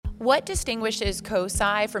What distinguishes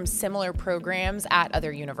COSI from similar programs at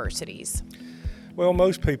other universities? Well,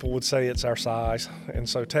 most people would say it's our size, and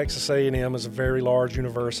so Texas A&M is a very large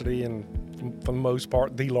university and for the most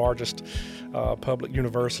part the largest public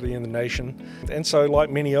university in the nation. And so like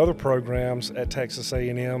many other programs at Texas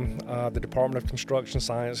A&M, the Department of Construction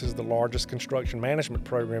Science is the largest construction management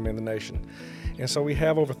program in the nation. And so we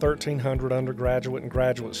have over 1,300 undergraduate and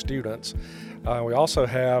graduate students. We also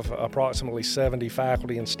have approximately 70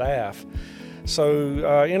 faculty and staff.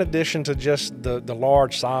 So in addition to just the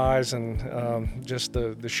large size and just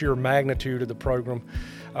the sheer magnitude of the program,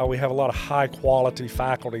 we have a lot of high quality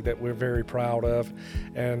faculty that we're very proud of,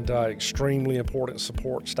 and extremely important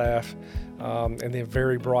support staff, and then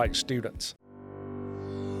very bright students.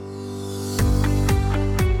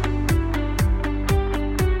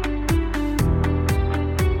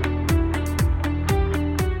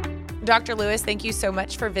 Dr. Lewis, thank you so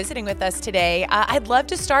much for visiting with us today. I'd love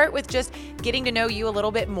to start with just getting to know you a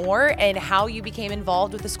little bit more and how you became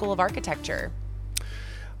involved with the School of Architecture.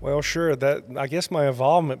 Well, sure. I guess my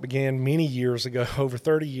involvement began many years ago, over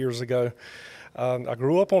 30 years ago. I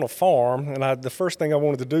grew up on a farm, and the first thing I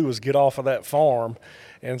wanted to do was get off of that farm.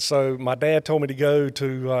 And so my dad told me to go to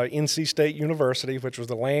NC State University, which was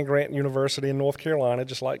the land-grant university in North Carolina,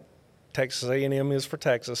 just like Texas A&M is for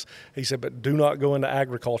Texas. He said, but do not go into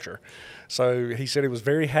agriculture. So he said he was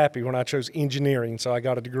very happy when I chose engineering. So I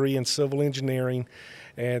got a degree in civil engineering,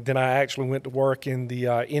 and then I actually went to work in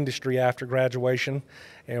the industry after graduation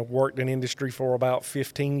and worked in industry for about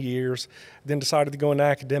 15 years, then decided to go into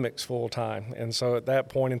academics full time. And so at that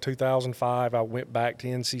point in 2005, I went back to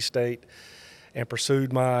NC State and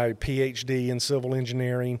pursued my PhD in civil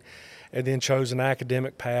engineering, and then chose an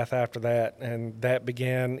academic path after that. And that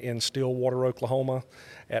began in Stillwater, Oklahoma,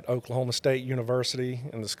 at Oklahoma State University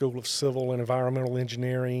in the School of Civil and Environmental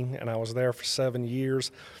Engineering, and I was there for 7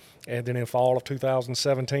 years. And then in fall of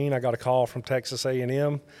 2017, I got a call from Texas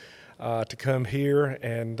A&M to come here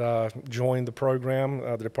and join the program,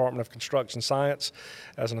 the Department of Construction Science,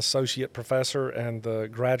 as an associate professor and the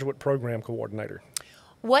graduate program coordinator.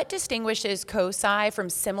 What distinguishes COSI from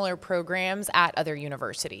similar programs at other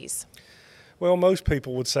universities? Well, most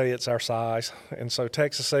people would say it's our size, and so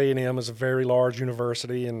Texas A&M is a very large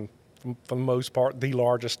university and for the most part the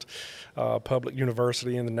largest public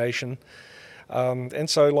university in the nation. And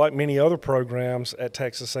so like many other programs at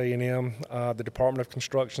Texas A&M, the Department of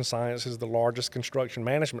Construction Science is the largest construction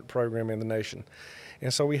management program in the nation.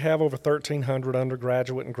 And so we have over 1,300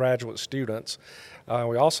 undergraduate and graduate students.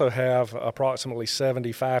 We also have approximately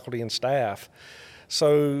 70 faculty and staff.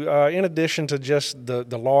 So in addition to just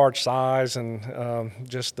the large size and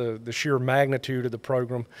just the sheer magnitude of the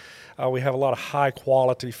program, we have a lot of high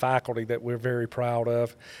quality faculty that we're very proud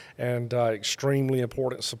of, and extremely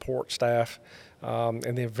important support staff,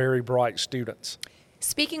 and then very bright students.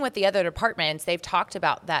 Speaking with the other departments, they've talked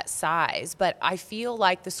about that size, but I feel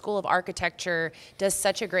like the School of Architecture does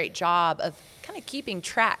such a great job of kind of keeping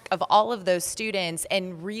track of all of those students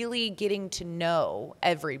and really getting to know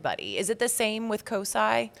everybody. Is it the same with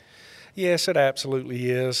COSI? Yes, it absolutely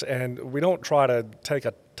is, and we don't try to take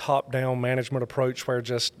a top-down management approach where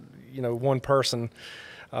just one person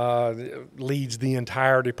leads the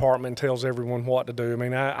entire department and tells everyone what to do. I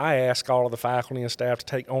mean, I ask all of the faculty and staff to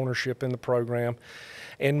take ownership in the program,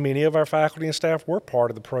 and many of our faculty and staff were part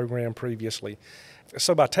of the program previously.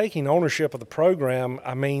 So by taking ownership of the program,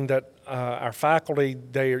 I mean that our faculty,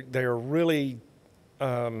 they are really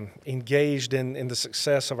engaged in the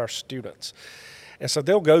success of our students. And so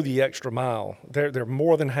they'll go the extra mile. They're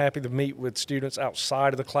more than happy to meet with students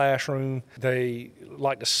outside of the classroom. They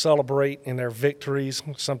like to celebrate in their victories.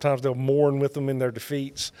 Sometimes they'll mourn with them in their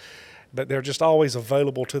defeats, but they're just always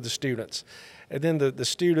available to the students. And then the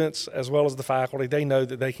students, as well as the faculty, they know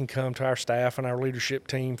that they can come to our staff and our leadership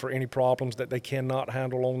team for any problems that they cannot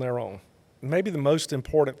handle on their own. Maybe the most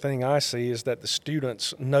important thing I see is that the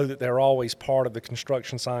students know that they're always part of the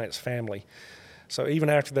construction science family. So even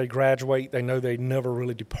after they graduate, they know they never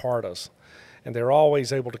really depart us. And they're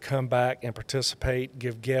always able to come back and participate,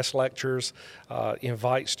 give guest lectures,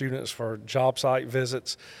 invite students for job site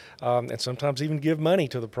visits, and sometimes even give money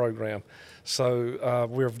to the program. So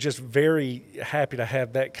we're just very happy to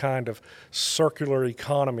have that kind of circular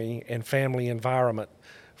economy and family environment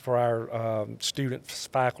for our students,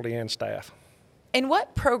 faculty, and staff. And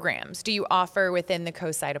what programs do you offer within the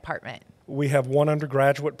COSI department? We have one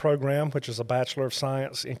undergraduate program, which is a Bachelor of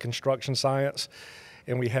Science in Construction Science,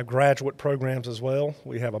 and we have graduate programs as well.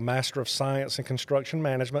 We have a Master of Science in Construction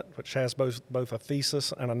Management, which has both a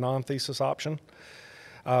thesis and a non-thesis option.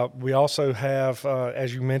 We also have,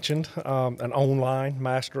 as you mentioned, an online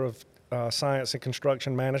Master of Science and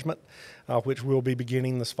Construction Management, which will be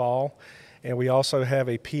beginning this fall. And we also have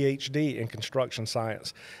a PhD in construction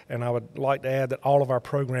science. And I would like to add that all of our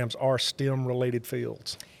programs are STEM-related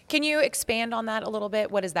fields. Can you expand on that a little bit?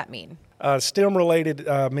 What does that mean? STEM-related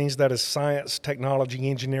means that is science, technology,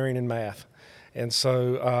 engineering, and math. And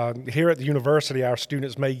so here at the university, our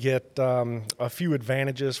students may get a few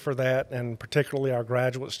advantages for that, and particularly our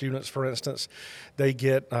graduate students, for instance, they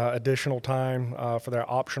get additional time for their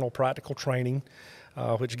optional practical training,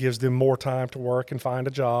 which gives them more time to work and find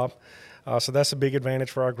a job. So that's a big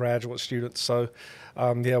advantage for our graduate students. So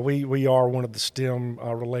we are one of the STEM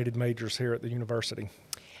related majors here at the university.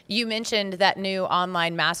 You mentioned that new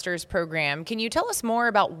online master's program. Can you tell us more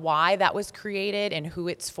about why that was created and who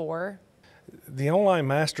it's for? The online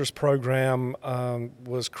master's program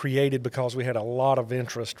was created because we had a lot of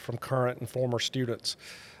interest from current and former students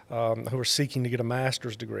who are seeking to get a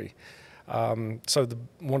master's degree. So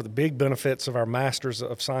one of the big benefits of our Master's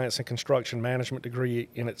of Science and Construction Management degree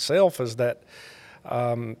in itself is that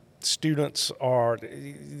students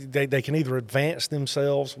they can either advance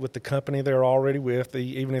themselves with the company they're already with,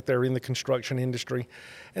 even if they're in the construction industry,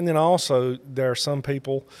 and then also there are some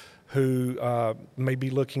people who may be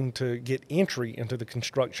looking to get entry into the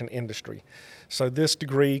construction industry. So this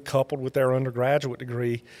degree, coupled with their undergraduate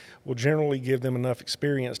degree, will generally give them enough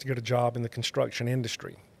experience to get a job in the construction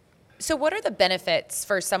industry. So what are the benefits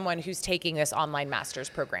for someone who's taking this online master's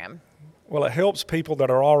program? Well, it helps people that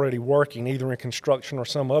are already working either in construction or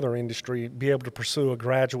some other industry be able to pursue a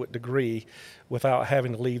graduate degree without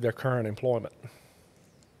having to leave their current employment.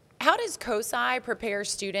 How does COSI prepare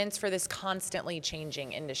students for this constantly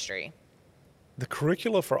changing industry? The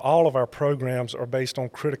curricula for all of our programs are based on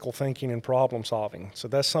critical thinking and problem solving. So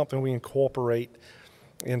that's something we incorporate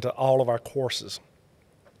into all of our courses.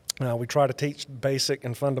 We try to teach basic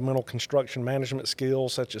and fundamental construction management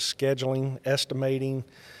skills such as scheduling, estimating,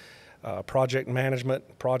 project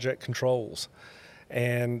management, project controls.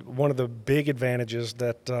 And one of the big advantages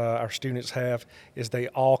that our students have is they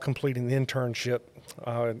all complete an internship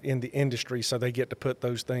in the industry, so they get to put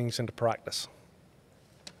those things into practice.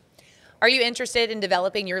 Are you interested in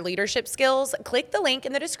developing your leadership skills? Click the link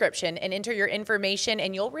in the description and enter your information,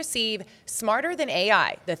 and you'll receive Smarter Than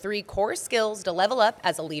AI, the 3 core skills to level up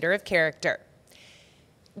as a leader of character.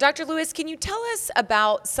 Dr. Lewis, can you tell us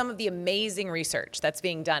about some of the amazing research that's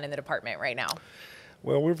being done in the department right now?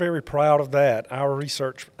 Well, we're very proud of that. Our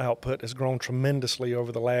research output has grown tremendously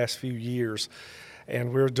over the last few years.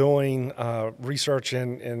 And we're doing research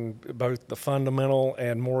in both the fundamental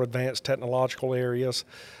and more advanced technological areas.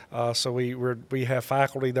 So we have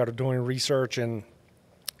faculty that are doing research in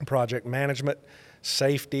project management,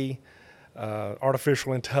 safety,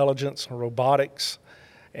 artificial intelligence, robotics,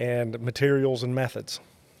 and materials and methods.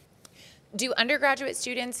 Do undergraduate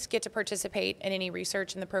students get to participate in any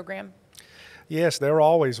research in the program? Yes, they're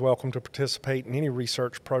always welcome to participate in any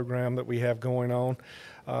research program that we have going on.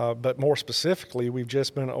 But more specifically, we've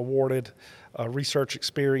just been awarded a research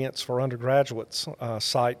experience for undergraduates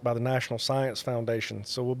site by the National Science Foundation.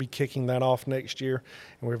 So we'll be kicking that off next year,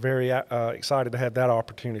 and we're very excited to have that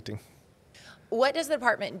opportunity. What does the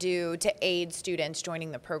department do to aid students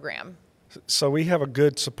joining the program? So we have a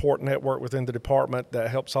good support network within the department that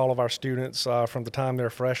helps all of our students from the time they're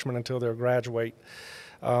freshmen until they graduate.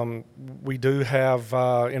 We do have,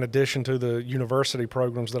 in addition to the university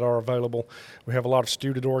programs that are available, we have a lot of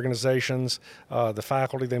student organizations. The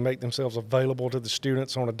faculty, they make themselves available to the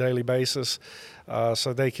students on a daily basis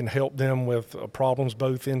so they can help them with problems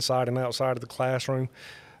both inside and outside of the classroom.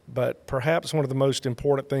 But perhaps one of the most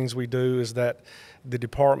important things we do is that the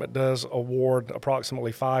department does award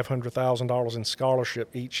approximately $500,000 in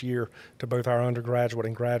scholarship each year to both our undergraduate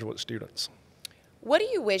and graduate students. What do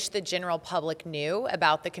you wish the general public knew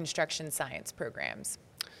about the construction science programs?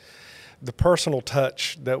 The personal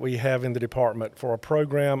touch that we have in the department. For a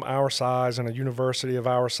program our size and a university of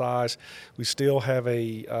our size, we still have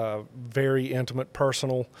a very intimate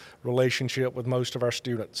personal relationship with most of our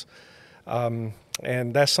students.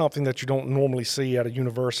 And that's something that you don't normally see at a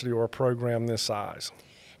university or a program this size.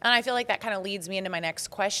 And I feel like that kind of leads me into my next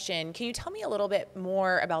question. Can you tell me a little bit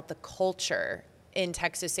more about the culture in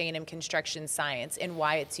Texas A&M Construction Science and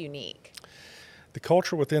why it's unique? The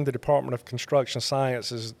culture within the Department of Construction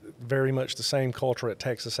Science is very much the same culture at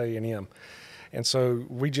Texas A&M. And so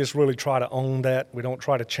we just really try to own that. We don't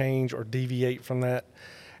try to change or deviate from that.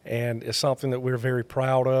 And it's something that we're very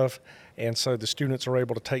proud of. And so the students are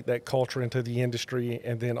able to take that culture into the industry,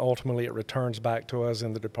 and then ultimately it returns back to us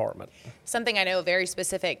in the department. Something I know very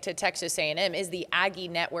specific to Texas A&M is the Aggie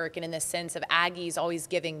network, and in the sense of Aggies always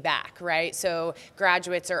giving back, right? So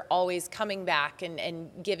graduates are always coming back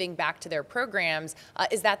and giving back to their programs.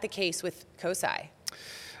 Is that the case with COSI?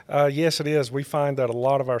 Yes, it is. We find that a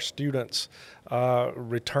lot of our students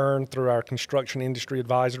return through our Construction Industry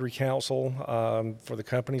Advisory Council for the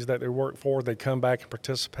companies that they work for. They come back and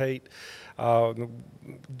participate.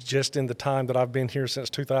 Just in the time that I've been here since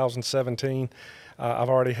 2017, I've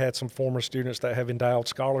already had some former students that have endowed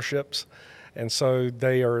scholarships. And so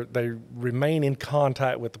they remain in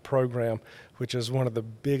contact with the program, which is one of the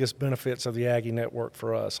biggest benefits of the Aggie Network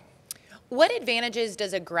for us. What advantages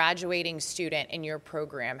does a graduating student in your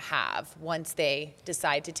program have once they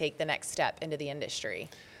decide to take the next step into the industry?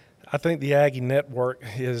 I think the Aggie Network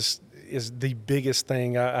is the biggest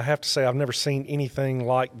thing. I have to say I've never seen anything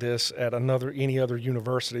like this at any other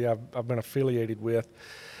university I've been affiliated with.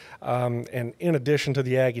 And in addition to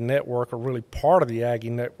the Aggie Network, or really part of the Aggie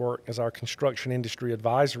Network, is our Construction Industry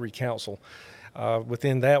Advisory Council.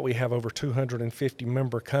 Within that, we have over 250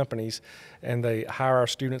 member companies, and they hire our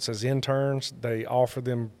students as interns. They offer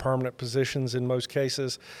them permanent positions in most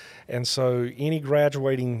cases. And so any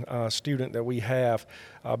graduating student that we have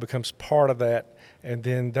becomes part of that, and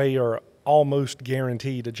then they are almost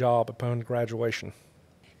guaranteed a job upon graduation.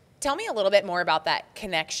 Tell me a little bit more about that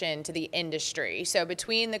connection to the industry. So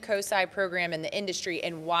between the COSI program and the industry,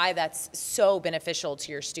 and why that's so beneficial to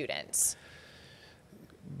your students.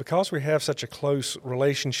 Because we have such a close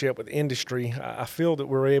relationship with industry, I feel that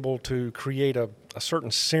we're able to create a certain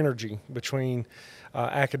synergy between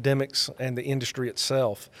academics and the industry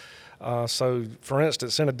itself. So, for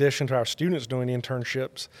instance, in addition to our students doing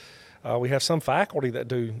internships, we have some faculty that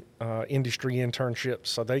do industry internships.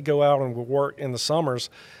 So they go out and will work in the summers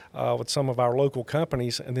with some of our local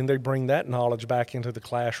companies, and then they bring that knowledge back into the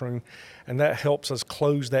classroom, and that helps us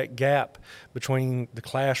close that gap between the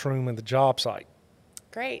classroom and the job site.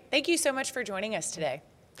 Great. Thank you so much for joining us today.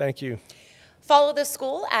 Thank you. Follow the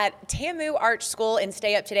school at TAMU Arch School and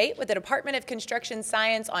stay up to date with the Department of Construction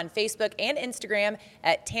Science on Facebook and Instagram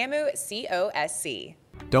at TAMU COSC.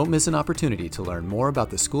 Don't miss an opportunity to learn more about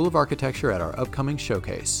the School of Architecture at our upcoming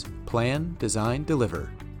showcase, Plan, Design,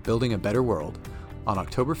 Deliver, Building a Better World, on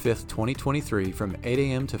October 5th, 2023 from 8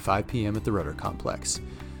 a.m. to 5 p.m. at the Rotor Complex.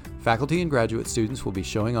 Faculty and graduate students will be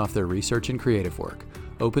showing off their research and creative work.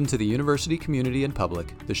 Open to the university community and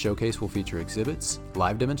public, the showcase will feature exhibits,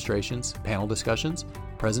 live demonstrations, panel discussions,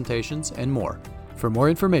 presentations, and more. For more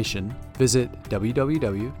information, visit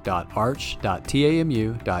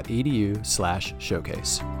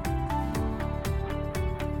www.arch.tamu.edu/showcase.